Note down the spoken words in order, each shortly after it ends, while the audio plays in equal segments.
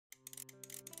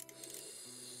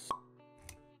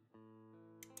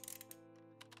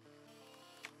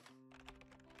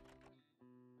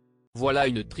Voilà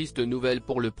une triste nouvelle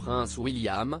pour le prince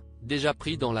William, déjà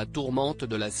pris dans la tourmente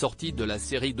de la sortie de la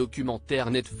série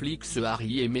documentaire Netflix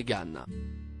Harry et Meghan.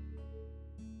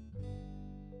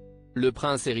 Le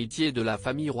prince héritier de la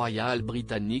famille royale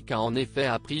britannique a en effet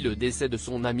appris le décès de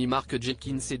son ami Mark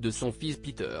Jenkins et de son fils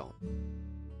Peter.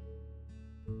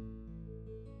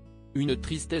 Une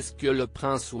tristesse que le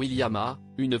prince William a,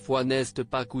 une fois n'est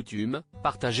pas coutume,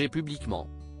 partagée publiquement.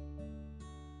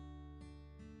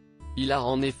 Il a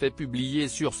en effet publié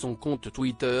sur son compte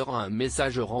Twitter un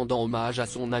message rendant hommage à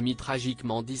son ami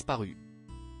tragiquement disparu.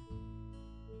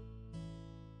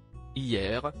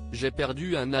 Hier, j'ai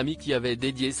perdu un ami qui avait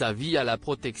dédié sa vie à la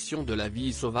protection de la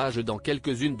vie sauvage dans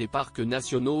quelques-unes des parcs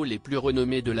nationaux les plus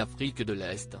renommés de l'Afrique de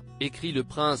l'Est, écrit le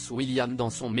prince William dans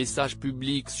son message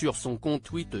public sur son compte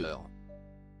Twitter.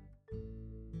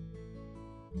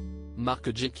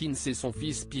 Mark Jenkins et son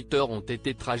fils Peter ont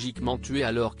été tragiquement tués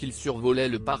alors qu'ils survolaient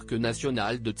le parc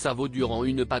national de Tsavo durant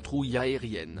une patrouille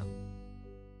aérienne.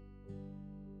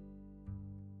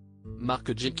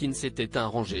 Mark Jenkins était un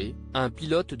ranger, un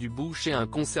pilote du bush et un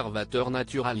conservateur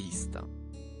naturaliste.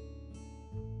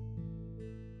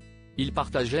 Il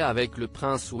partageait avec le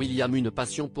prince William une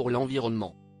passion pour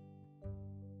l'environnement.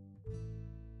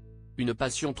 Une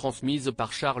passion transmise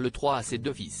par Charles III à ses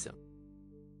deux fils.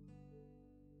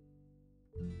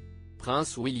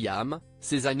 Prince William,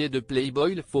 ces années de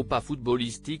playboy. Le faux pas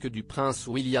footballistique du prince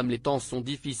William. Les temps sont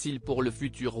difficiles pour le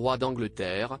futur roi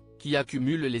d'Angleterre, qui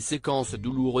accumule les séquences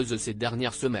douloureuses ces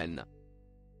dernières semaines.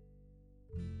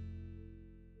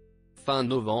 Fin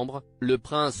novembre, le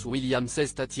prince William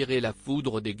s'est attiré la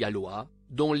foudre des Gallois,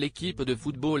 dont l'équipe de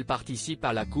football participe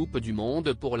à la Coupe du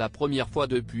Monde pour la première fois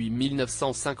depuis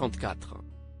 1954.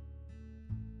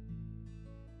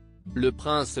 Le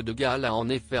prince de Galles a en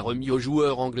effet remis aux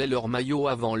joueurs anglais leur maillot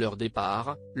avant leur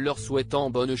départ, leur souhaitant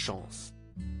bonne chance.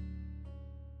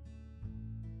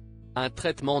 Un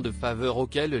traitement de faveur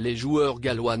auquel les joueurs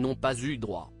gallois n'ont pas eu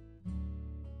droit.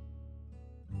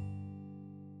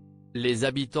 Les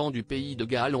habitants du pays de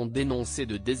Galles ont dénoncé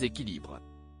de déséquilibre.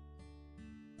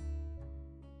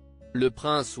 Le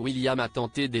prince William a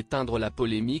tenté d'éteindre la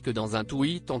polémique dans un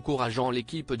tweet encourageant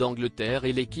l'équipe d'Angleterre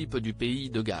et l'équipe du pays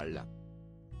de Galles.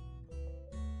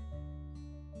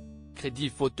 Crédit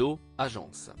photo,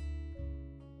 agence.